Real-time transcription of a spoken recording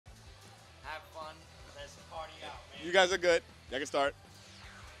You guys are good. Y'all can start.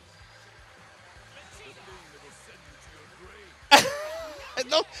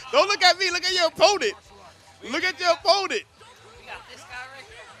 Don't look at me. Look at your opponent. Look at your opponent. We got this guy right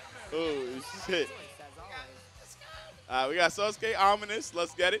here. Oh, shit. We got Sasuke, Ominous.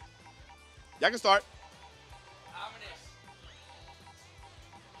 Let's get it. Y'all can start. Ominous.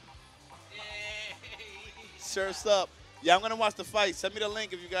 Yay. Surf's up. Yeah, I'm going to watch the fight. Send me the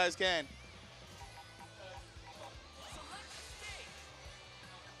link if you guys can.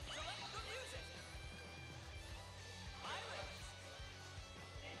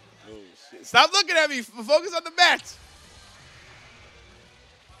 Oh, shit. Stop looking at me. Focus on the match.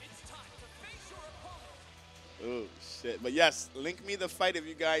 Oh, shit. But yes, link me the fight if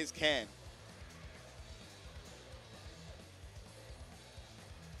you guys can.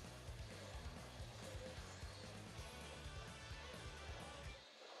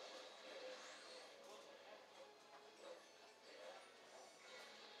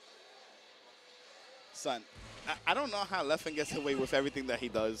 Son, I don't know how Leffen gets away with everything that he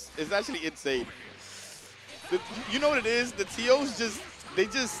does. It's actually insane. You know what it is? The TOs they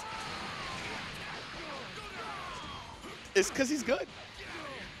just, it's because he's good.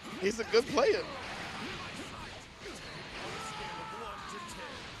 He's a good player.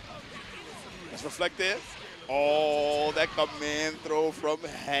 Let's reflect there. Oh, that command throw from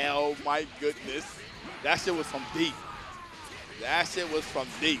hell. My goodness. That shit was from deep. That shit was from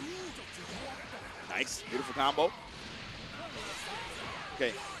deep. Nice. Beautiful combo.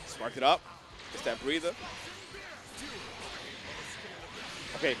 Okay. Spark it up. It's that breather.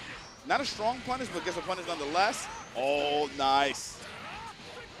 Okay. Not a strong punish, but gets a punish nonetheless. Oh, nice.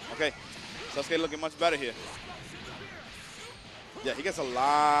 Okay. Sasuke looking much better here. Yeah, he gets a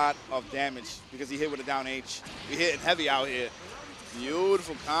lot of damage because he hit with a down H. We hitting heavy out here.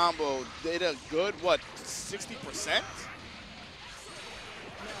 Beautiful combo. Did a good, what, 60%?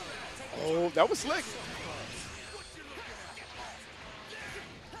 Oh, that was slick.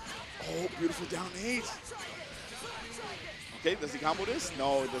 Oh, beautiful down H. Okay, does he combo this?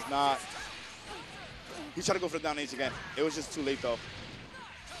 No, it does not. He tried to go for the down H again. It was just too late, though.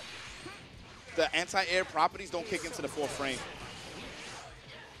 The anti-air properties don't kick into the fourth frame.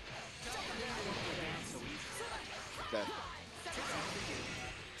 Okay.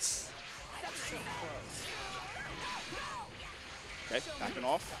 Okay, backing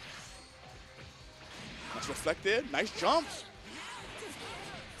off. Let's reflect there. Nice jump.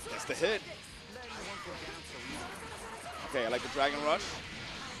 That's the hit. Okay, I like the Dragon Rush.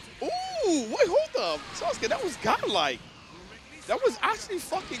 Ooh, wait, hold up. Sasuke, that was godlike. That was actually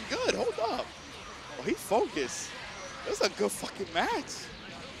fucking good. Hold up. Oh, he focused. That was a good fucking match.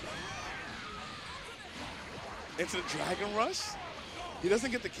 Into the Dragon Rush. He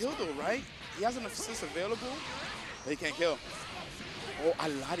doesn't get the kill though, right? He has an assist available, but he can't kill. Oh, I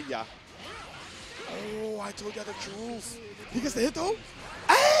lied to ya. Oh, I told y'all the truth. He gets the hit though?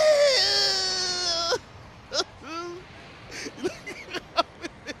 Ah!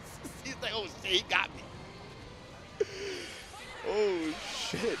 He's like, oh shit, he got me. Oh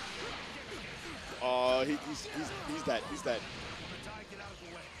shit. Oh, he's that.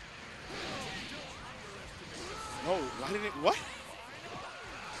 No, why didn't it, what?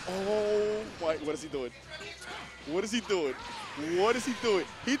 Oh my, what is he doing? What is he doing? What is he doing?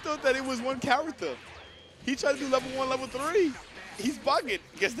 He thought that it was one character. He tried to do level 1, level 3. He's bugging.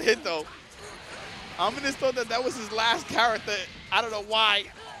 Gets the hit though. Ominous thought that that was his last character. I don't know why.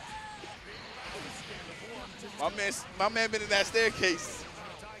 My man been in that staircase.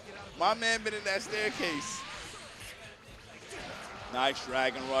 My man been in that staircase. Nice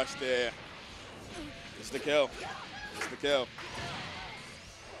Dragon Rush there. It's the kill. It's the kill.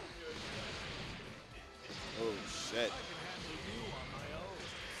 Oh, shit.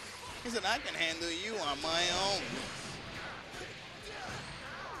 He said, I can handle you on my own.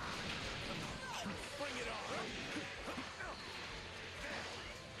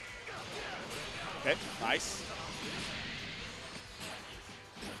 Okay, nice.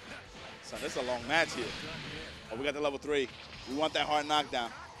 So this is a long match here. Oh, we got the level 3. We want that hard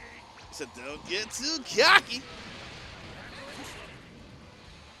knockdown. He said, don't get too cocky.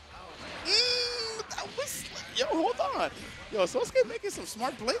 That was, yo, hold on. Yo, Sasuke making some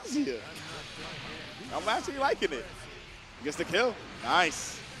smart plays here. I'm actually liking it. Gets the kill.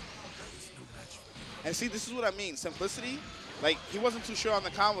 Nice. And see, this is what I mean. Simplicity. Like, he wasn't too sure on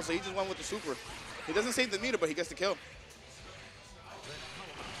the combo, so he just went with the super. He doesn't save the meter, but he gets the kill.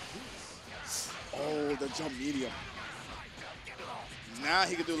 Oh, the jump medium. Now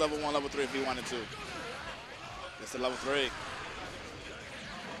he could do level 1, level 3 if he wanted to. Gets to level 3.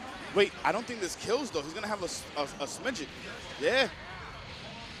 Wait, I don't think this kills, though. He's going to have a smidget. Yeah.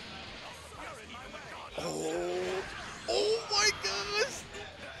 Oh my gosh.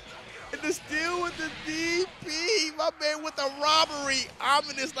 And the steal with the DP. My man with the robbery.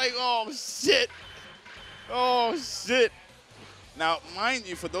 Ominous like, oh, shit. Oh, shit. Now, mind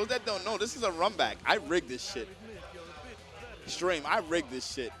you, for those that don't know, this is a run back. I rigged this shit. Stream, I rigged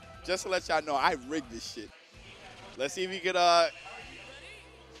this shit. Just to let y'all know, I rigged this shit. Let's see if he could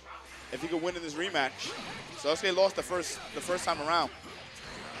win in this rematch. Sasuke lost the first time around.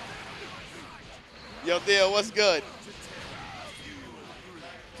 Yo, Theo, what's good?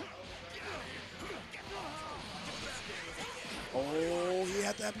 Oh, he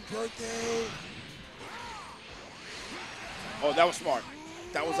had the happy birthday. Oh, that was smart.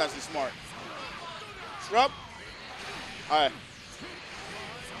 That was actually smart. Scrub. All right.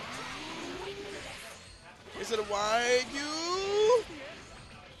 Is it a Wagyu?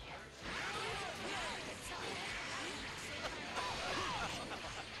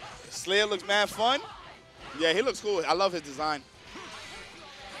 Slayer looks mad fun. Yeah, he looks cool. I love his design.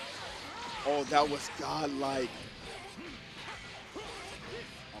 Oh, that was godlike.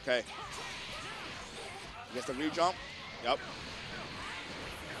 Okay. Gets the re-jump. Yep.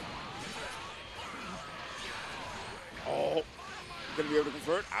 Oh, gonna be able to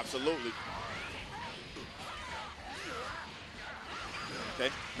convert? Absolutely.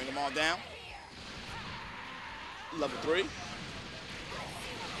 Okay, bring them all down. Level 3.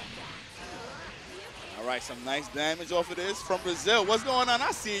 All right, some nice damage off of this from Brazil. What's going on?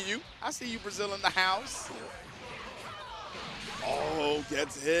 I see you. I see you, Brazil, in the house. Oh,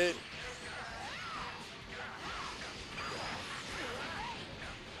 gets hit.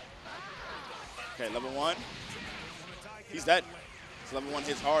 Okay, level 1. He's dead. It's level 1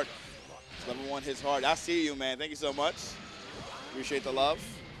 hits hard. It's level 1 hits hard. I see you, man. Thank you so much. Appreciate the love.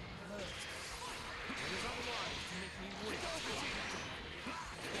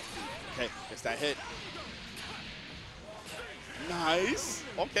 Okay, gets that hit. Nice.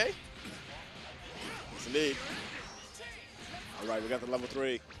 Okay. It's a lead. All right, we got the level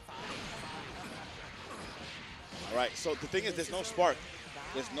 3. All right, so the thing is, there's no spark.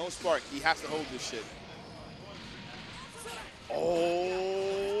 There's no spark. He has to hold this shit.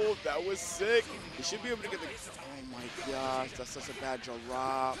 Oh, that was sick. He should be able to get the... Oh, my gosh. That's such a bad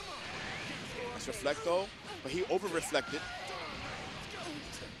drop. That's Reflecto, but he over-reflected.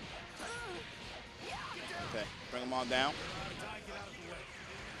 Okay, bring him on down.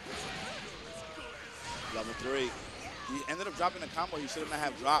 Level 3. He ended up dropping a combo he should not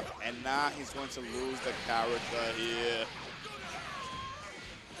have dropped, and now he's going to lose the character here.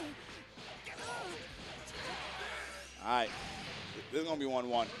 All right, this is going to be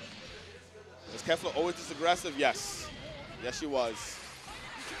 1-1. Was Kefla always this aggressive? Yes. Yes, she was.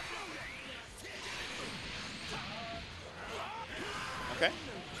 Okay.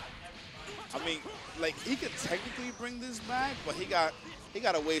 I mean, like, he could technically bring this back, but he got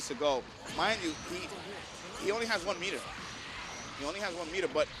a ways to go. Mind you, he only has 1 meter. He only has 1 meter,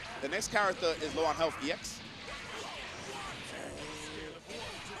 but the next character is low on health, EX.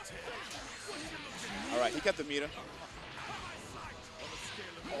 All right, he kept the meter.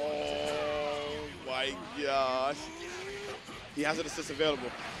 Oh my gosh. He has an assist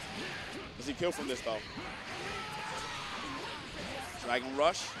available. Does he kill from this though? Dragon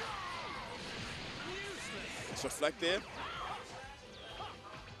Rush. Let's reflect there.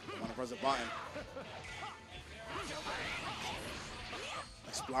 Want to press a button.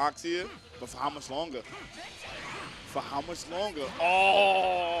 Nice blocks here, but for how much longer? For how much longer?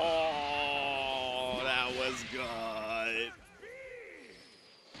 Oh, that was good.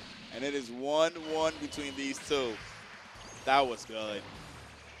 And it is 1-1 between these two. That was good.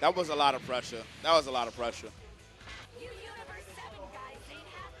 That was a lot of pressure. That was a lot of pressure.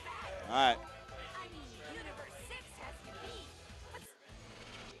 All right.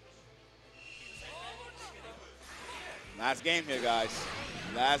 Last game here, guys.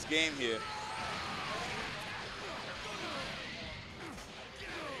 Last game here.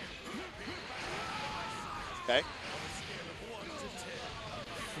 Okay.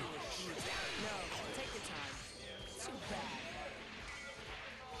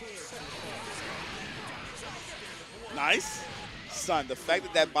 Nice. Son, the fact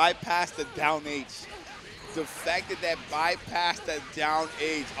that that bypassed the down H. The fact that that bypassed the down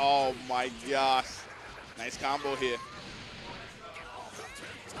H. Oh my gosh. Nice combo here.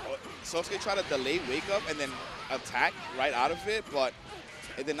 Sasuke tried to delay wake up and then attack right out of it, but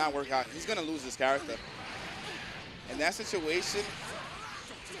it did not work out. He's going to lose this character. In that situation,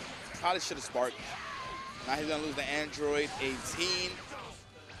 probably should have sparked. Now he's going to lose the Android 18.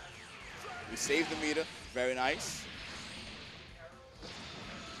 Save the meter. Very nice.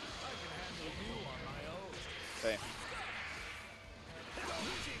 Okay.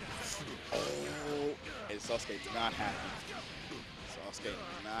 Oh, and Sasuke not happy. Sasuke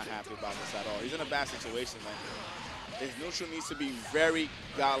not happy about this at all. He's in a bad situation, man. His neutral needs to be very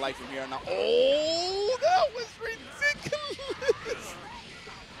godlike from here on out. Oh, that was ridiculous.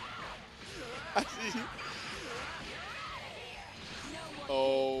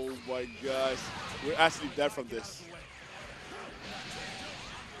 Oh my gosh. We're actually dead from this.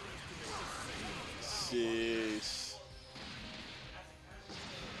 Sheesh.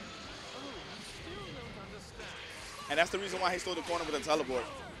 And that's the reason why he stole the corner with a teleport.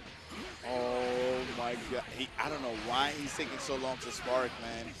 Oh my god. I don't know why he's taking so long to spark,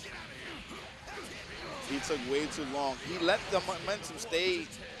 man. He took way too long. He let the momentum stay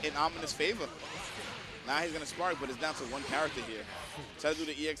in Ominous' favor. Now he's going to spark, but it's down to one character here. Try to do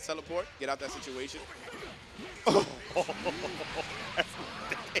the EX teleport, get out that situation. Oh.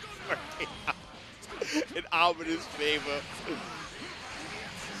 In Ominous' favor.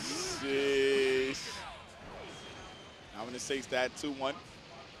 Jeez. Ominous takes that 2-1.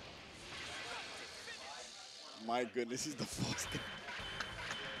 My goodness, he's the first guy.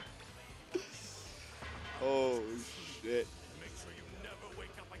 Oh, shit. Make sure you never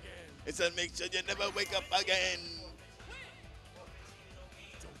wake up again. It said, make sure you never wake up again.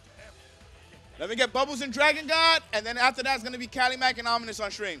 Let me get Bubbles and Dragon God, and then after that, it's going to be Cali Mac and Ominous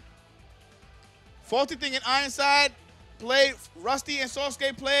on stream. Faulty Thing and Ironside play. Rusty and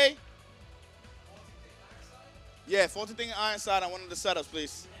Sasuke play. Yeah, Faulty Thing and Ironside on one of the setups,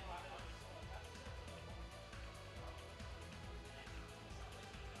 please.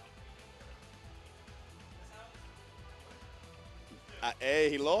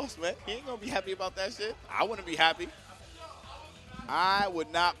 Hey, he lost, man. He ain't going to be happy about that shit. I wouldn't be happy. I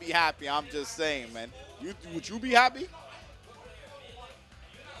would not be happy. I'm just saying, man. Would you be happy?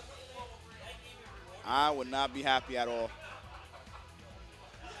 I would not be happy at all.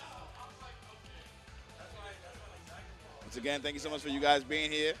 Once again, thank you so much for you guys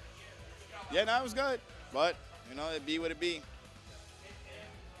being here. Yeah, no, it was good. But, you know, it be what it be.